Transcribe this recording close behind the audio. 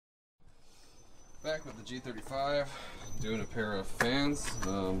Back with the G35, doing a pair of fans.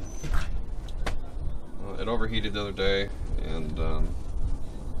 It overheated the other day, and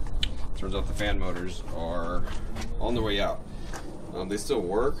turns out the fan motors are on their way out. They still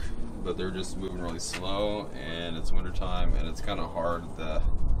work, but they're just moving really slow, and it's wintertime, and it's kind of hard to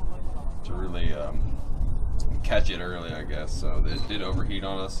really catch it early, I guess. So it did overheat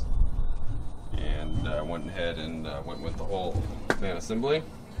on us, and I went ahead and went with the whole fan assembly.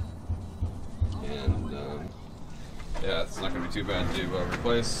 And yeah, it's not going to be too bad to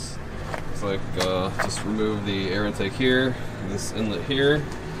replace. It's like just remove the air intake here, this inlet here,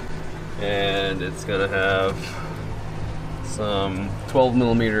 and it's going to have some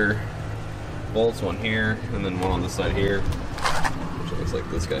 12mm bolts, one here and then one on the side here, which looks like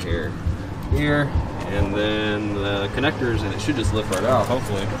this guy here, and then the connectors, and it should just lift right out,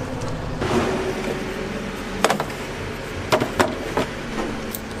 hopefully.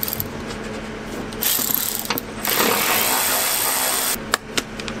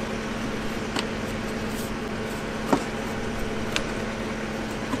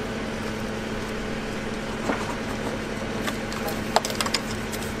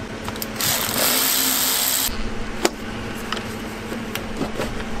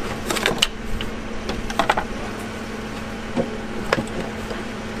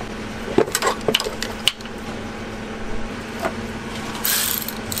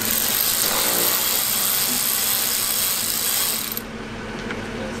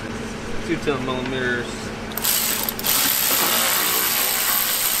 Two 10mm.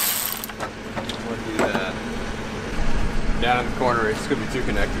 We'll do that. Down in the corner, it's going to be two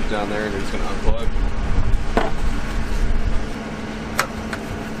connectors down there, and they're just going to unplug.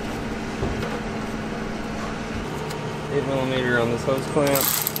 Eight millimeter on this hose clamp.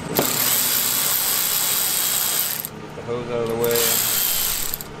 Get the hose out of the way.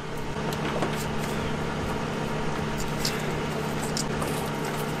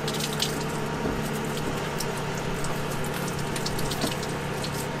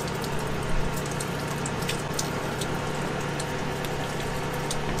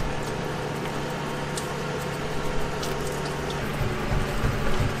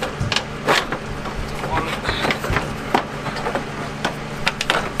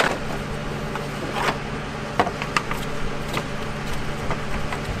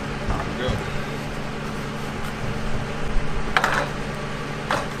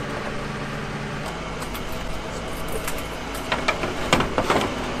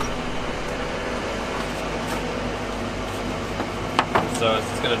 So it's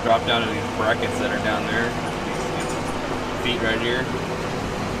just going to drop down to these brackets that are down there, these feet right here.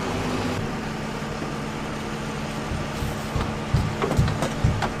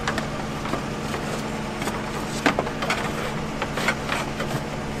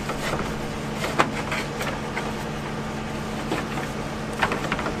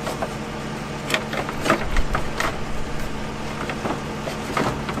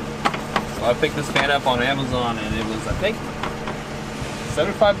 So I picked this fan up on Amazon, and it was, I think,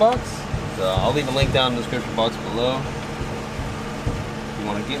 $75. So I'll leave a link down in the description box below if you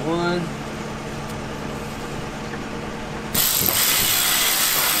want to get one.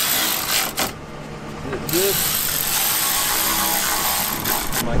 Good.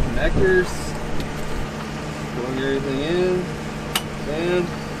 My connectors. Plug everything in. And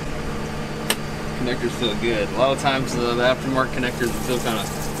connectors feel good. A lot of times the aftermarket connectors feel kind of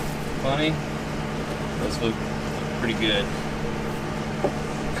funny. Those feel pretty good.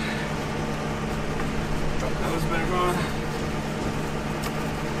 That was back on.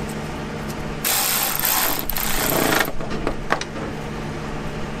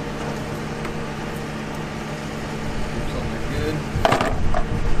 Something good.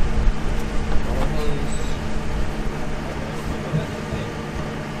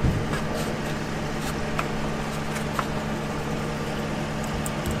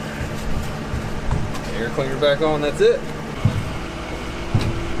 Air cleaner back on, that's it.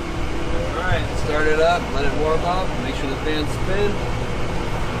 Start it up, let it warm up, make sure the fans spin.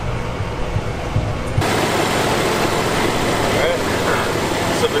 Alright.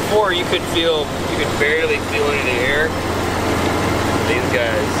 So before you could barely feel any of the air. These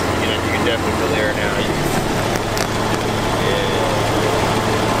guys, you can definitely feel the air now.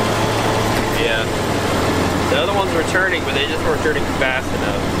 Yeah. The other ones were turning, but they just weren't turning fast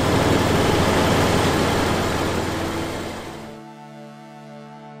enough.